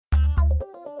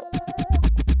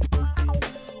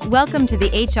Welcome to the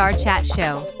HR Chat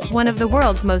Show, one of the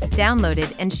world's most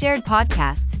downloaded and shared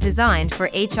podcasts designed for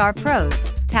HR pros,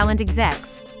 talent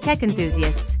execs, tech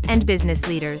enthusiasts, and business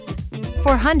leaders.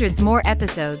 For hundreds more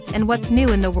episodes and what's new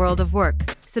in the world of work,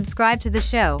 subscribe to the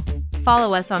show,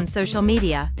 follow us on social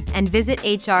media, and visit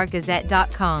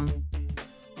hrgazette.com.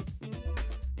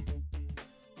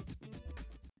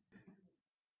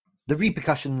 The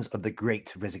repercussions of the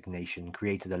Great Resignation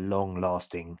created a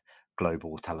long-lasting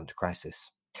global talent crisis.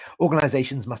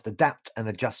 Organizations must adapt and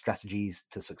adjust strategies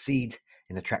to succeed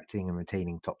in attracting and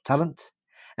retaining top talent.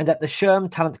 And at the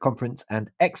SHRM Talent Conference and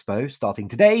Expo starting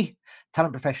today,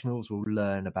 talent professionals will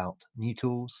learn about new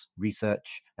tools,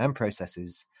 research, and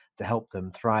processes to help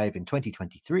them thrive in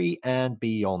 2023 and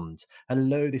beyond.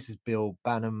 Hello, this is Bill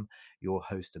Banham, your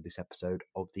host of this episode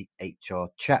of the HR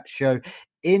Chat Show.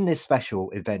 In this special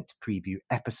event preview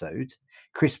episode,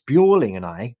 Chris Bjorling and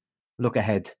I look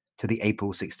ahead to the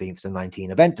April 16th to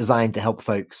 19th event designed to help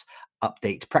folks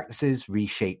update practices,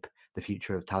 reshape the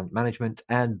future of talent management,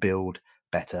 and build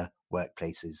better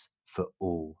workplaces for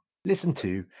all. Listen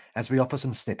to as we offer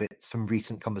some snippets from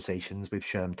recent conversations with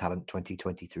SHRM Talent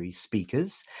 2023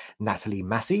 speakers, Natalie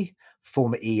Massey,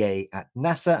 former EA at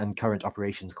NASA and current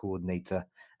operations coordinator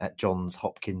at Johns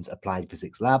Hopkins Applied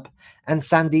Physics Lab, and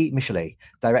Sandy Michelet,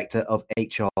 director of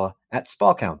HR at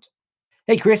SparkCount.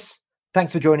 Hey, Chris,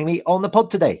 thanks for joining me on the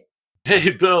pod today.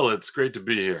 Hey, Bill, it's great to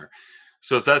be here.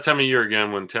 So it's that time of year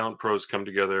again when talent pros come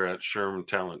together at SHRM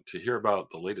Talent to hear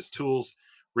about the latest tools,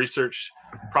 research,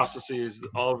 processes,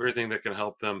 everything that can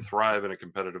help them thrive in a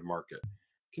competitive market.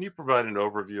 Can you provide an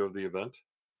overview of the event?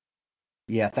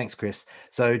 Yeah, thanks, Chris.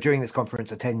 So during this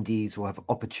conference, attendees will have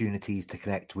opportunities to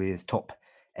connect with top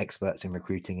experts in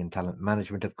recruiting and talent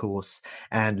management, of course,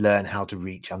 and learn how to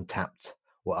reach untapped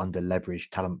or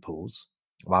under-leveraged talent pools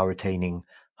while retaining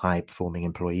high-performing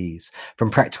employees. From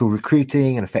practical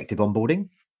recruiting and effective onboarding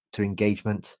to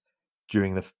engagement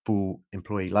during the full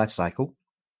employee lifecycle,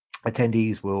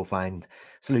 attendees will find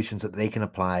solutions that they can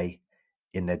apply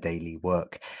in their daily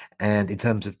work. And in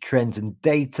terms of trends and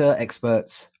data,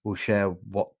 experts will share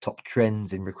what top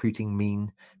trends in recruiting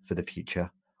mean for the future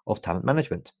of talent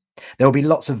management. There will be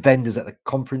lots of vendors at the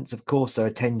conference, of course, so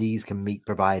attendees can meet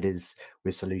providers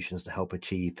with solutions to help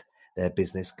achieve their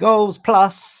business goals.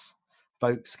 Plus,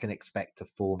 folks can expect to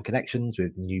form connections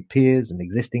with new peers and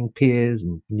existing peers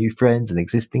and new friends and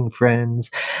existing friends,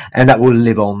 and that will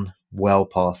live on well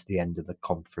past the end of the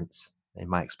conference, in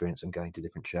my experience from going to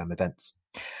different SHRM events.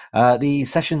 The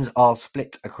sessions are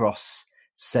split across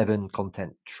 7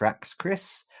 content tracks,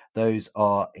 Chris. Those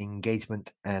are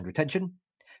engagement and retention,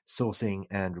 sourcing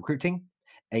and recruiting,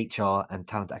 HR and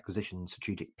talent acquisition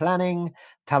strategic planning,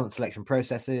 talent selection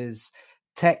processes,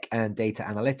 tech and data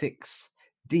analytics,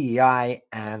 DEI,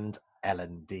 and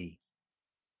L&D.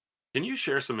 Can you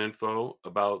share some info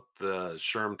about the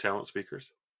SHRM Talent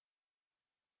speakers?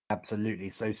 Absolutely.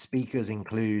 So speakers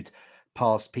include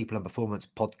past People and Performance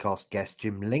podcast guest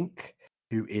Jim Link,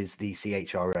 who is the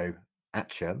CHRO at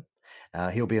SHRM.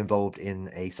 He'll be involved in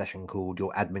a session called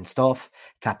Your Admin Staff,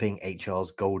 Tapping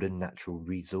HR's Golden Natural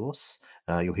Resource.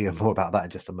 You'll hear more about that in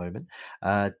just a moment.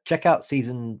 Check out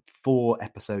season 4,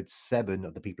 episode 7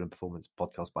 of the People and Performance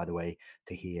podcast, by the way,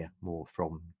 to hear more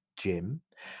from Jim.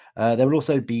 There will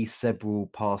also be several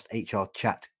past HR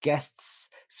chat guests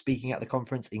speaking at the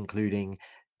conference, including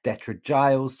Detra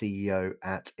Giles, CEO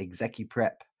at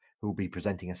ExecuPrep, who will be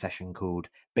presenting a session called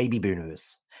Baby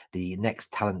Boomers, the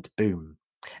Next Talent Boom,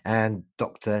 and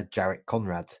Dr. Jarek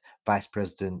Conrad, Vice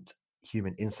President,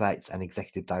 Human Insights and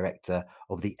Executive Director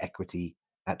of the Equity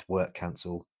at Work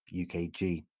Council,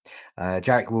 UKG.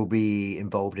 Jarek will be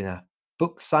involved in a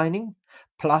book signing,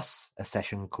 plus a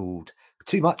session called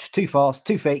Too Much, Too Fast,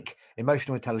 Too Fake,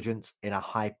 Emotional Intelligence in a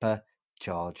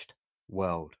Hyper-Charged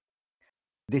World.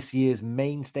 This year's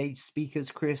main stage speakers,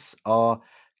 Chris, are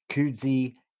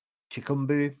Kudzi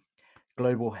Chikumbu,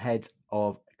 Global Head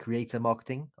of Creator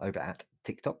Marketing over at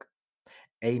TikTok,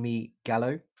 Amy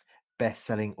Gallo,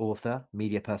 best-selling author,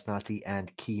 media personality,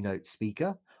 and keynote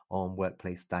speaker on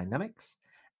workplace dynamics,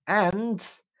 and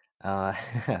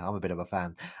I'm a bit of a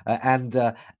fan, and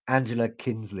Angela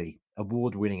Kinsley,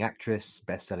 award-winning actress,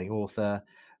 best-selling author,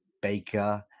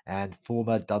 baker, and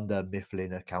former Dunder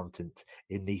Mifflin accountant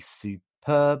in the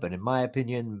superb and, in my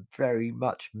opinion, very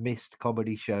much missed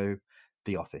comedy show,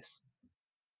 The Office.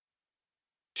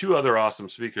 2 other awesome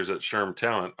speakers at SHRM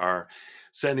Talent are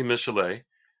Sandy Michelet.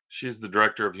 She's the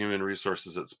Director of Human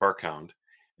Resources at SparkHound,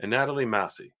 and Natalie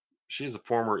Massey. She's a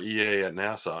former EA at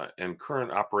NASA and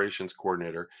current operations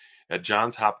coordinator at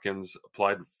Johns Hopkins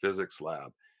Applied Physics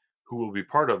Lab, who will be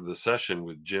part of the session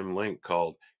with Jim Link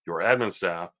called Your Admin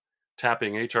Staff,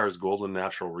 Tapping HR's Golden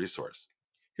Natural Resource.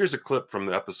 Here's a clip from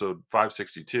the episode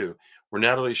 562, where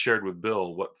Natalie shared with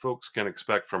Bill what folks can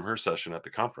expect from her session at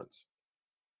the conference.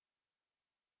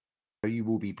 You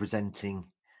will be presenting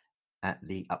at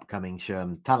the upcoming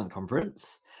SHRM Talent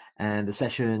Conference, and the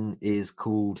session is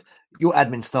called Your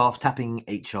Admin Staff Tapping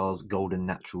HR's Golden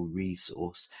Natural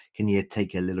Resource. Can you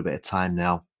take a little bit of time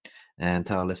now and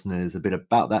tell our listeners a bit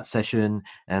about that session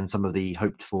and some of the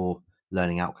hoped for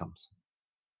learning outcomes?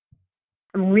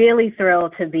 I'm really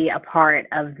thrilled to be a part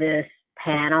of this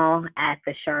panel at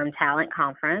the SHRM Talent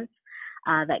Conference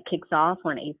that kicks off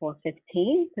on April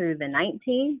 15th through the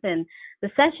 19th. And the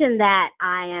session that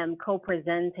I am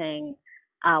co-presenting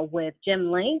with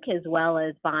Jim Link as well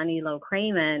as Bonnie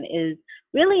Lowe-Cramen is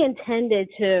really intended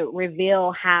to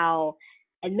reveal how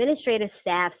administrative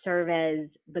staff serve as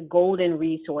the golden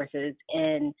resources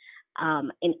in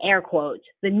air quotes,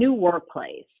 the new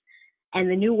workplace. And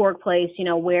the new workplace,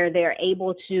 where they're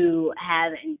able to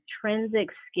have intrinsic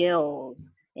skills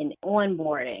in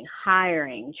onboarding,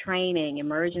 hiring, training,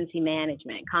 emergency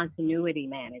management, continuity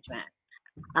management.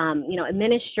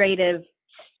 Administrative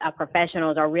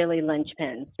professionals are really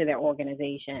linchpins to their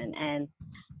organization. And,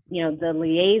 the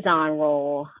liaison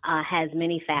role has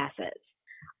many facets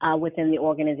within the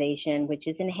organization, which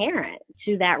is inherent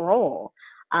to that role.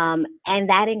 And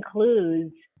that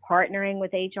includes partnering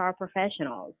with HR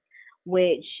professionals,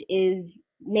 which is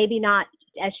maybe not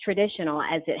as traditional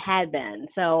as it had been.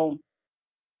 So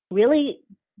really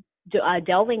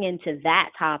delving into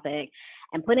that topic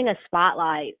and putting a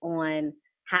spotlight on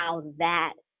how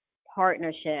that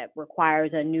partnership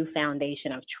requires a new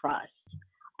foundation of trust.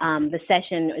 The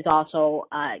session is also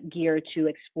geared to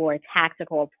explore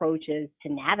tactical approaches to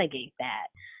navigate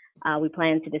that. We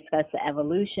plan to discuss the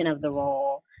evolution of the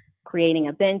role, creating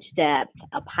a bench depth,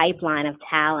 a pipeline of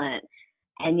talent,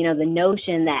 and, the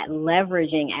notion that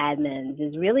leveraging admins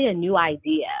is really a new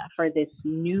idea for this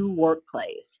new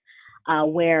workplace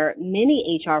where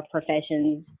many HR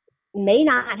professions may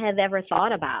not have ever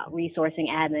thought about resourcing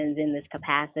admins in this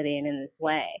capacity and in this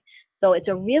way. So it's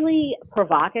a really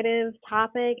provocative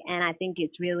topic, and I think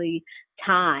it's really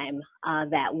time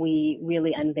that we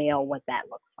really unveil what that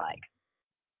looks like.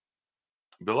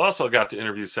 Bill also got to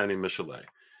interview Sandy Michelet,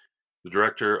 the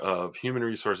Director of Human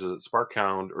Resources at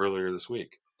SparkHound, earlier this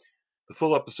week. The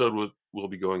full episode will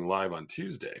be going live on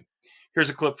Tuesday. Here's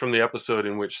a clip from the episode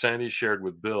in which Sandy shared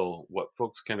with Bill what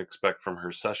folks can expect from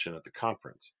her session at the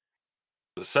conference.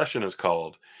 The session is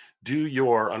called, Do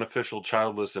Your Unofficial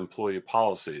Childless Employee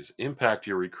Policies Impact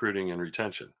Your Recruiting and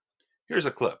Retention? Here's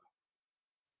a clip.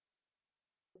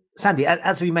 Sandy,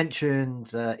 as we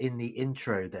mentioned in the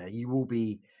intro there, you will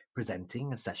be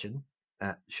presenting a session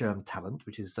at SHRM Talent,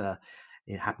 which is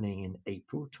happening in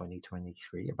April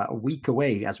 2023, about a week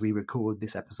away as we record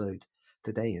this episode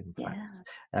today, in fact.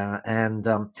 And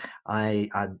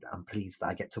I'm pleased that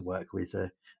I get to work with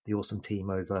the awesome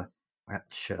team over at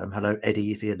SHRM. Hello,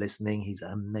 Eddie, if you're listening. He's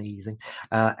amazing.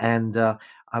 And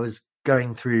I was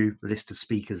going through the list of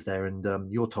speakers there,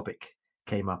 and your topic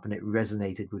came up, and it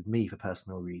resonated with me for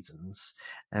personal reasons.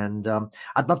 And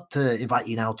I'd love to invite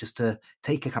you now just to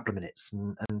take a couple of minutes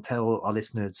and tell our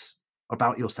listeners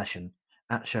about your session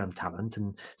at SHRM Talent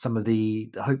and some of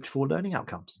the hoped for learning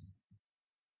outcomes.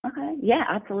 Okay, yeah,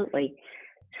 absolutely.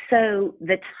 So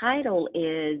the title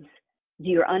is, Do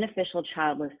Your Unofficial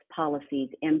Childless Policies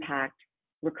Impact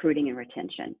Recruiting and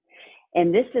Retention?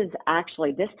 And this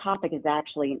topic is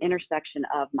actually an intersection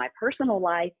of my personal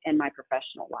life and my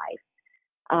professional life.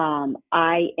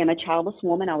 I am a childless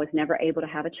woman. I was never able to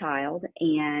have a child.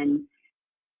 And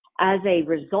as a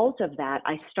result of that,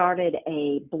 I started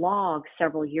a blog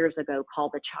several years ago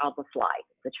called The Childless Life,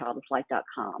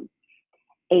 thechildlesslife.com.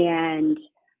 And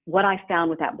what I found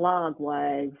with that blog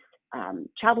was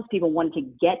childless people wanted to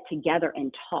get together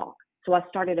and talk. So I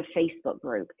started a Facebook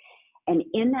group. And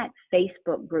in that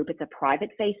Facebook group, it's a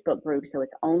private Facebook group, so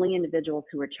it's only individuals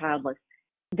who are childless.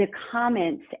 The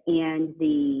comments and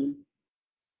the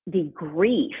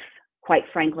grief, quite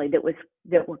frankly,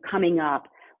 that were coming up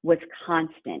was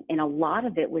constant. And a lot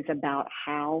of it was about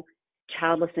how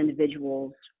childless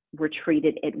individuals were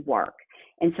treated at work.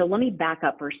 And so let me back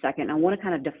up for a second. I want to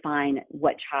kind of define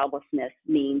what childlessness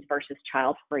means versus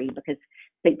child-free, because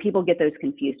I think people get those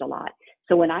confused a lot.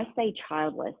 So when I say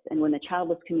childless, and when the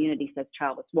childless community says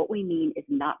childless, what we mean is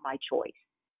not by choice.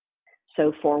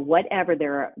 So for whatever,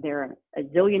 there are a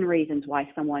zillion reasons why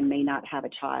someone may not have a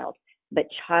child, but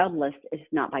childless is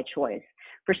not by choice.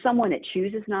 For someone that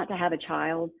chooses not to have a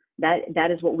child,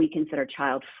 that is what we consider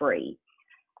child-free.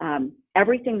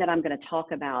 Everything that I'm going to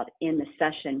talk about in the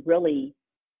session really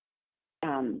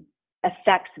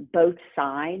affects both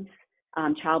sides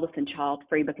childless and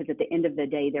child-free, because at the end of the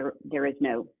day, there is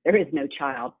no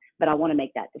child. But I want to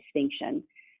make that distinction.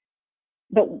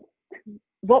 But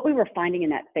what we were finding in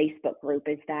that Facebook group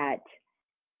is that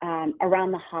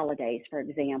around the holidays, for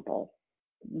example,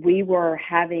 we were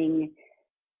having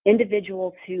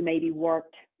individuals who maybe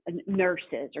worked,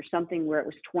 nurses or something where it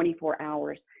was 24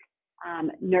 hours.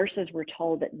 Nurses were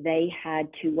told that they had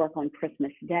to work on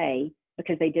Christmas Day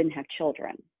because they didn't have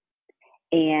children,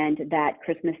 and that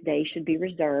Christmas Day should be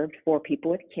reserved for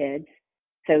people with kids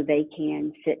so they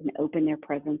can sit and open their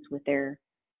presents with their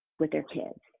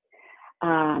kids.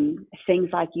 Things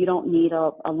like you don't need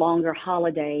a longer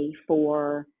holiday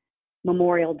for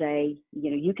Memorial Day.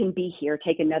 You can be here,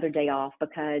 take another day off,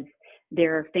 because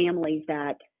there are families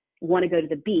that want to go to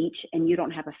the beach and you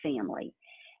don't have a family.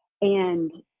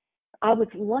 And I've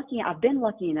been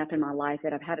lucky enough in my life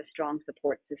that I've had a strong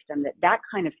support system that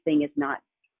kind of thing has not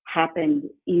happened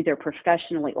either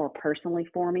professionally or personally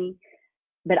for me.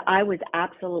 But I was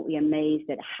absolutely amazed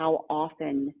at how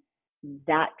often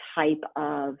that type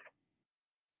of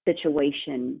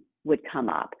situation would come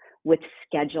up with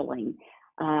scheduling.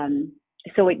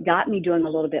 So it got me doing a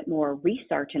little bit more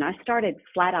research, and I started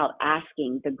flat out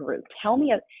asking the group, tell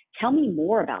me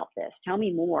more about this, tell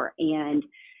me more. And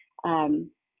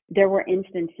there were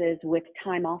instances with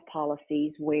time off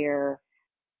policies where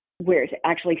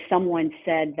actually someone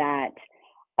said that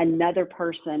another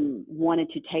person wanted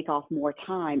to take off more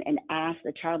time and asked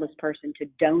a childless person to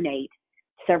donate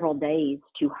several days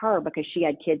to her because she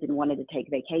had kids and wanted to take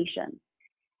vacation.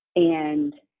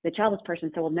 And the childless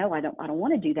person said, well, no, I don't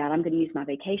want to do that. I'm going to use my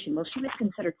vacation. Well, she was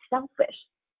considered selfish.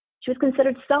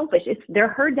 They're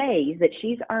her days that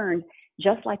she's earned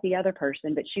just like the other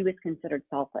person, but she was considered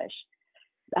selfish.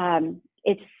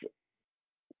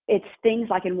 It's things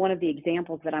like, in one of the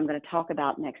examples that I'm going to talk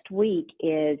about next week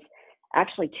is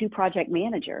actually two project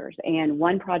managers, and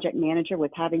one project manager was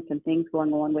having some things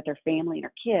going on with her family and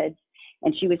her kids,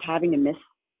 and she was having to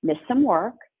miss some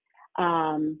work.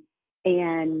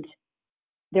 And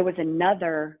there was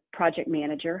another project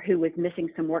manager who was missing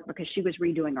some work because she was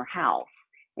redoing her house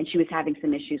and she was having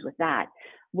some issues with that.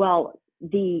 Well,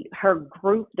 her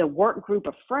group, the work group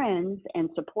of friends and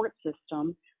support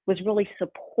system, was really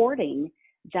supporting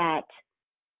that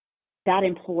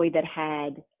employee that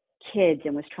had kids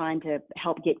and was trying to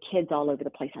help get kids all over the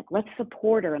place. Like, let's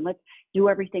support her and let's do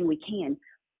everything we can.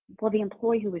 Well, the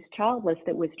employee who was childless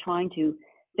that was trying to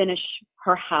finish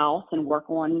her house and work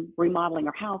on remodeling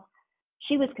her house,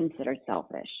 she was considered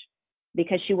selfish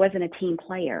because she wasn't a team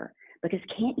player. Because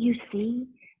can't you see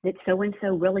that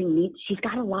so-and-so really needs, she's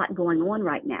got a lot going on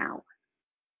right now.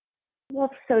 Well,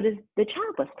 so does the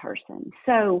childless person.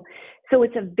 So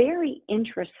it's a very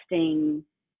interesting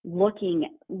looking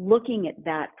at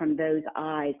that from those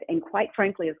eyes. And quite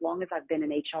frankly, as long as I've been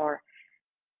in HR,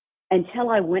 until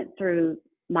I went through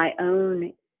my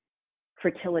own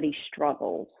fertility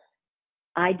struggles,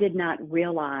 I did not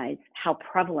realize how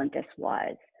prevalent this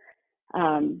was.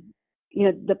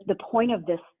 The point of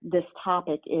this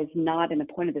topic is not, and the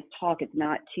point of this talk is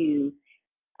not to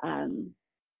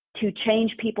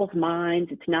change people's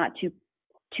minds. It's not to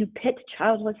pit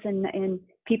childless and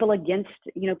people against,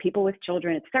 people with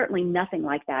children. It's certainly nothing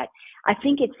like that. I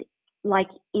think it's like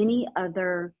any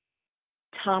other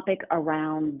topic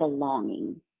around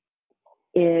belonging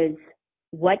is,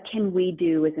 what can we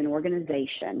do as an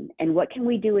organization and what can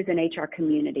we do as an HR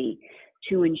community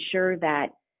to ensure that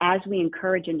as we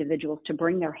encourage individuals to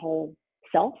bring their whole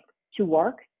self to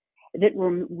work, that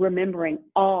we're remembering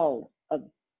all of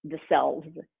the selves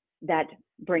that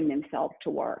bring themselves to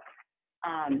work.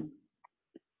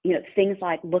 Things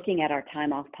like looking at our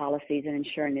time off policies and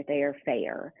ensuring that they are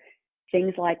fair.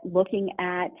 Things like looking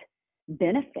at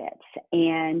benefits,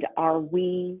 and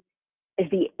is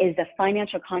the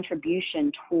financial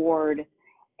contribution toward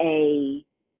an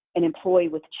employee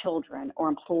with children or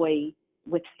employee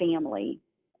with family,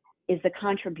 is the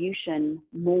contribution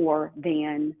more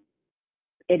than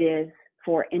it is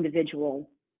for individual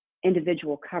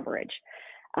coverage?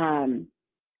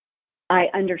 I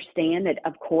understand that,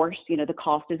 of course, the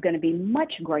cost is going to be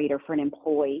much greater for an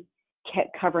employee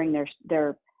covering their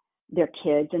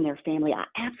kids and their family. I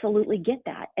absolutely get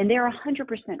that, and they're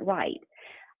 100% right.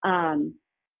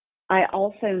 I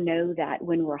also know that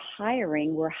when we're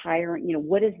hiring,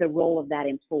 what is the role of that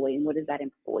employee and what is that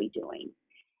employee doing?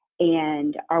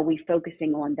 And are we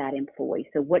focusing on that employee?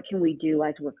 So what can we do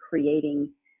as we're creating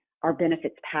our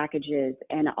benefits packages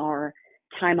and our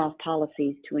time off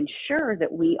policies to ensure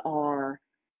that we are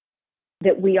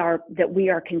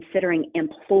considering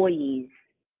employees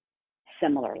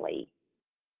similarly,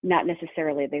 not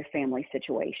necessarily their family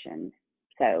situations.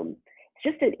 So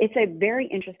it's a very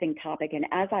interesting topic. And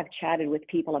as I've chatted with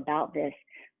people about this,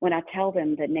 when I tell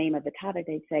them the name of the topic,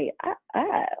 they say,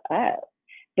 oh.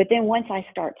 But then once I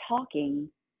start talking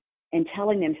and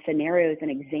telling them scenarios and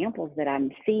examples that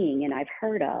I'm seeing and I've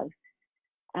heard of,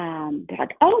 they're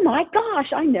like, oh my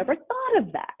gosh, I never thought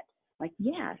of that. Like,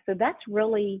 yeah, so that's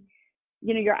really,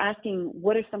 you're asking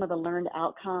what are some of the learned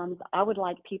outcomes. I would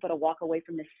like people to walk away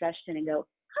from this session and go,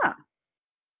 I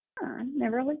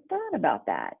never really thought about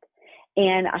that.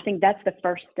 And I think that's the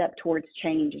first step towards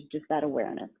change, is just that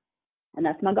awareness. And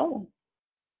that's my goal.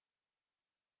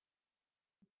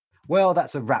 Well,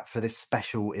 that's a wrap for this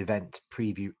special event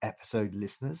preview episode,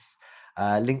 listeners.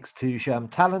 Links to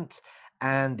SHRM Talent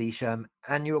and the SHRM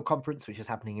Annual Conference, which is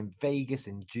happening in Vegas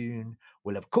in June,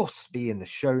 will of course be in the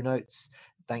show notes.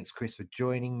 Thanks, Chris, for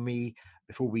joining me.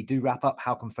 Before we do wrap up,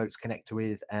 how can folks connect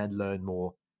with and learn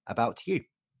more about you?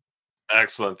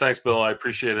 Excellent. Thanks, Bill. I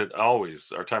appreciate it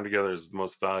always. Our time together is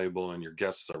most valuable and your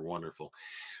guests are wonderful.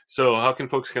 So how can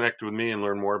folks connect with me and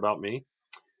learn more about me?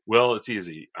 Well, it's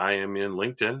easy. I am in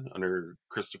LinkedIn under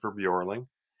Christopher Bjorling,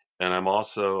 and I'm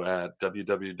also at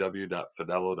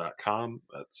www.fidello.com.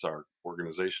 That's our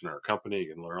organization, our company.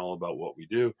 You can learn all about what we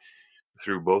do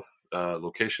through both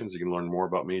locations. You can learn more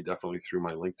about me definitely through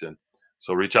my LinkedIn.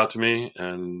 So reach out to me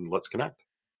and let's connect.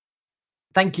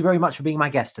 Thank you very much for being my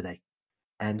guest today.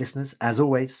 And listeners, as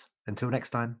always, until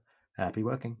next time, happy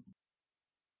working.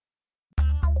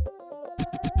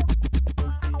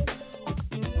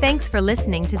 Thanks for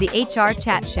listening to the HR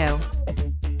Chat Show.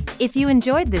 If you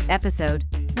enjoyed this episode,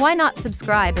 why not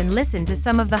subscribe and listen to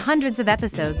some of the hundreds of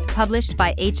episodes published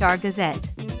by HR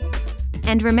Gazette?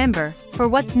 And remember, for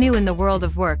what's new in the world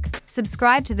of work,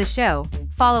 subscribe to the show,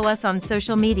 follow us on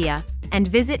social media, and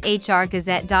visit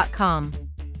hrgazette.com.